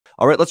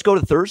All right, let's go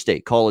to Thursday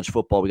college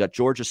football. We got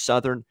Georgia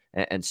Southern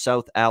and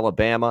South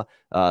Alabama.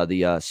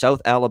 The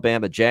South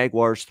Alabama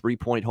Jaguars,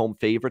 3-point home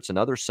favorites.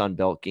 Another Sun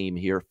Belt game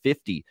here,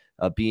 50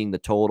 being the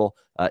total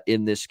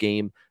in this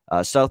game.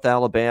 South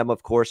Alabama,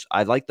 of course,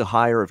 I like the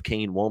hire of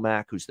Kane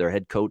Womack, who's their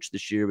head coach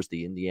this year, was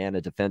the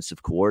Indiana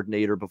defensive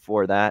coordinator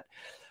before that.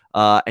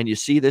 And you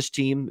see this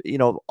team,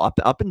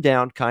 up and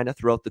down kind of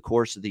throughout the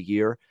course of the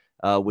year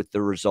with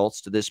the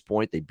results to this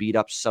point. They beat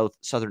up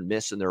Southern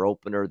Miss in their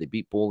opener. They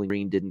beat Bowling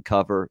Green, didn't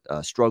cover,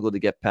 struggled to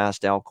get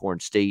past Alcorn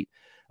State.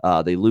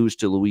 They lose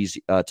to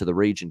the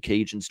Ragin'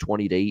 Cajuns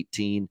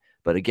 20-18,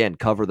 but again,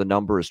 cover the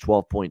number as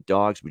 12-point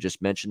dogs. We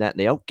just mentioned that, and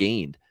they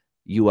outgained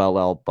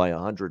ULL by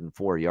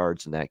 104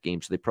 yards in that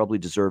game, so they probably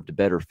deserved a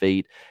better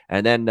fate.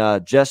 And then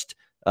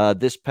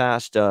this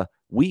past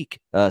week,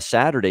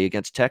 Saturday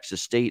against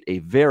Texas State, a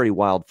very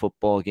wild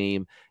football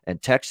game,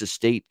 and Texas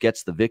State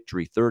gets the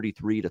victory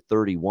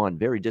 33-31.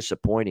 Very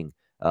disappointing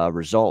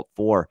result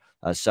for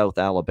South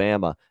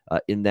Alabama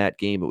in that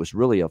game. It was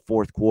really a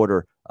fourth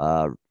quarter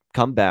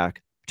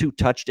comeback, 2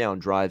 touchdown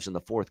drives in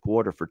the fourth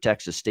quarter for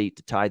Texas State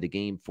to tie the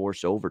game,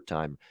 force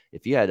overtime.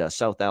 If you had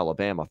South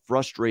Alabama,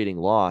 frustrating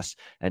loss,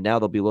 and now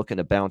they'll be looking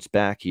to bounce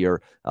back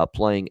here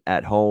playing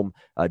at home.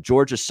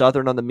 Georgia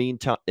Southern on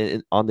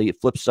the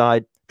flip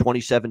side,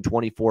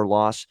 27-24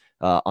 loss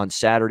on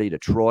Saturday to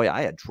Troy.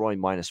 I had Troy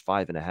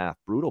 -5.5.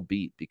 Brutal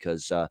beat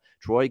because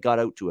Troy got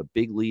out to a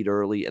big lead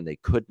early and they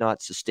could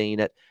not sustain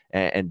it.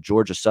 And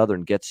Georgia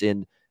Southern gets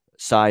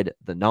inside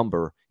the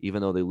number,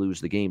 even though they lose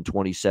the game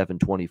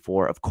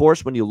 27-24. Of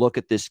course, when you look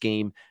at this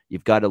game,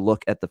 you've got to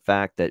look at the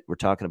fact that we're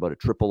talking about a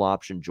triple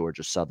option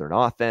Georgia Southern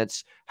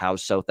offense.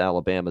 How's South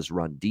Alabama's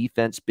run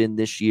defense been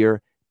this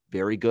year?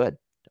 Very good.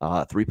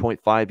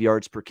 3.5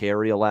 yards per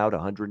carry allowed,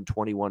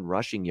 121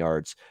 rushing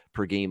yards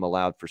per game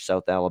allowed for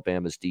South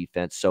Alabama's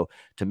defense. So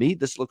to me,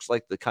 this looks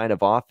like the kind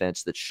of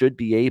offense that should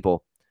be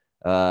able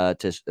or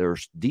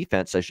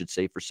defense, I should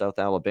say, for South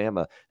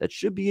Alabama that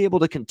should be able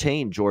to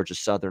contain Georgia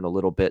Southern a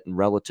little bit and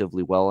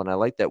relatively well. And I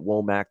like that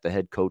Womack, the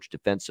head coach,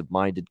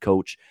 defensive-minded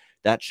coach,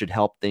 that should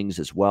help things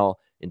as well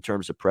in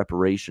terms of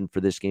preparation for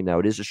this game. Now,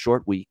 it is a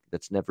short week.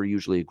 That's never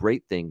usually a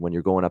great thing when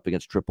you're going up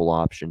against triple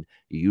option.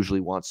 You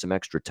usually want some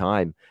extra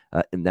time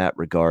in that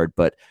regard.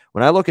 But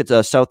when I look at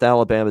South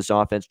Alabama's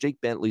offense, Jake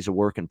Bentley's a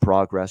work in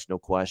progress, no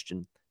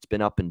question. It's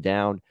been up and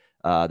down.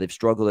 They've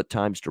struggled at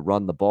times to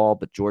run the ball,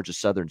 but Georgia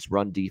Southern's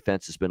run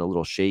defense has been a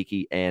little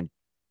shaky. And,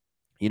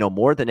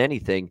 more than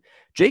anything,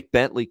 Jake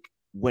Bentley,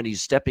 when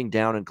he's stepping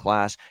down in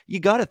class, you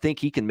got to think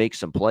he can make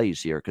some plays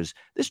here because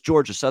this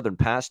Georgia Southern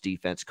pass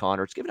defense,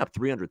 Conor, it's given up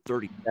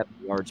 337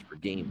 yards per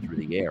game through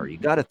the air. You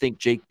got to think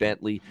Jake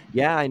Bentley,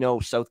 yeah, I know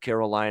South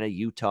Carolina,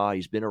 Utah,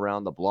 he's been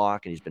around the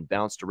block and he's been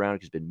bounced around.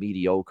 He's been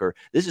mediocre.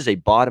 This is a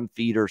bottom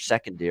feeder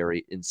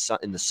secondary in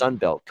the Sun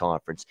Belt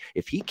Conference.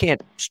 If he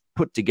can't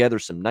put together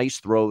some nice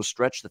throws,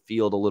 stretch the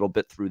field a little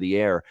bit through the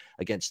air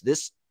against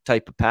this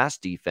type of pass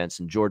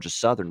defense in Georgia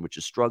Southern, which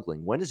is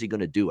struggling, when is he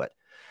going to do it?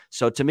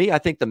 So to me, I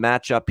think the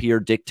matchup here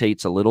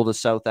dictates a little to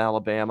South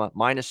Alabama.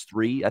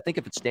 -3. I think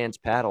if it stands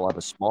pat, I'll have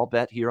a small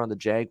bet here on the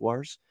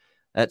Jaguars.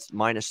 That's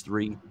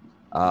 -3.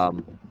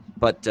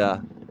 But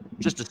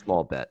just a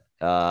small bet.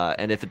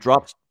 And if it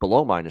drops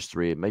below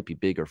 -3, it might be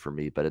bigger for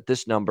me. But at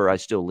this number, I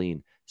still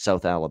lean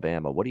South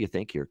Alabama. What do you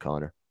think here,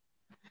 Conor?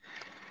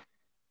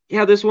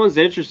 Yeah, this one's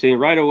interesting.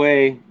 Right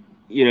away,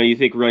 you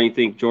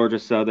think Georgia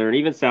Southern,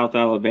 even South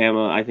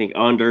Alabama, I think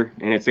under,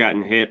 and it's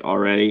gotten hit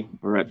already.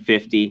 We're at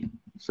 50.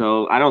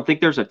 So I don't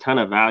think there's a ton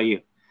of value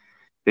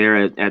there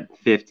at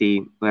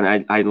 50, but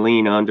I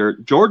lean under.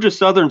 Georgia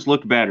Southern's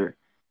looked better.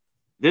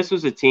 This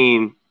was a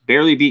team,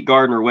 barely beat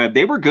Gardner-Webb.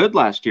 They were good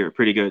last year,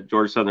 pretty good.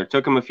 Georgia Southern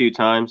took them a few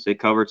times. They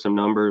covered some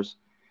numbers.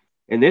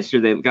 And this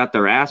year they got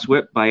their ass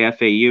whipped by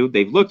FAU.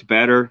 They've looked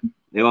better.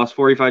 They lost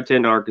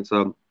 45-10 to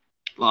Arkansas,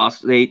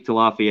 lost 8 to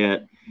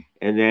Lafayette,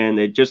 and then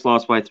they just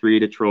lost by 3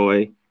 to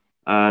Troy.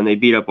 And they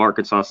beat up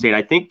Arkansas State.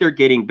 I think they're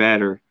getting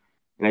better.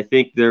 And I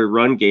think their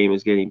run game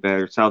is getting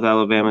better. South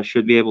Alabama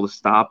should be able to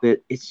stop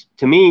it.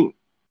 To me, I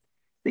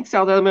think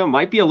South Alabama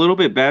might be a little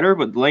bit better,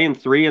 but laying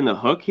 3 in the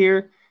hook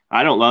here,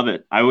 I don't love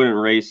it. I wouldn't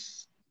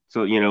race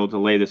to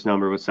lay this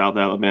number with South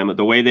Alabama.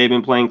 The way they've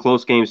been playing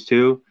close games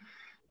too,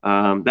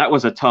 that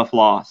was a tough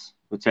loss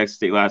with Texas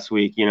State last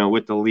week,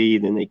 with the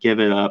lead, and they give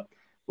it up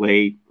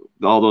late,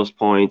 all those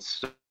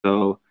points.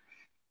 So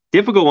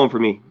difficult one for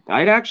me.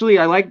 I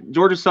like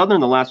Georgia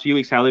Southern the last few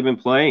weeks, how they've been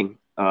playing.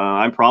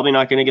 I'm probably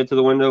not going to get to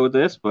the window with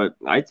this, but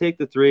I take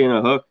the 3 in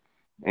a hook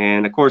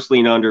and, of course,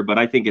 lean under, but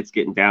I think it's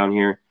getting down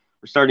here.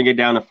 We're starting to get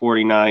down to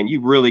 49.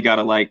 You really got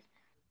to like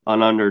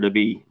on under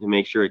to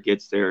make sure it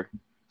gets there.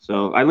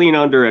 So I lean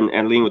under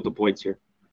and lean with the points here.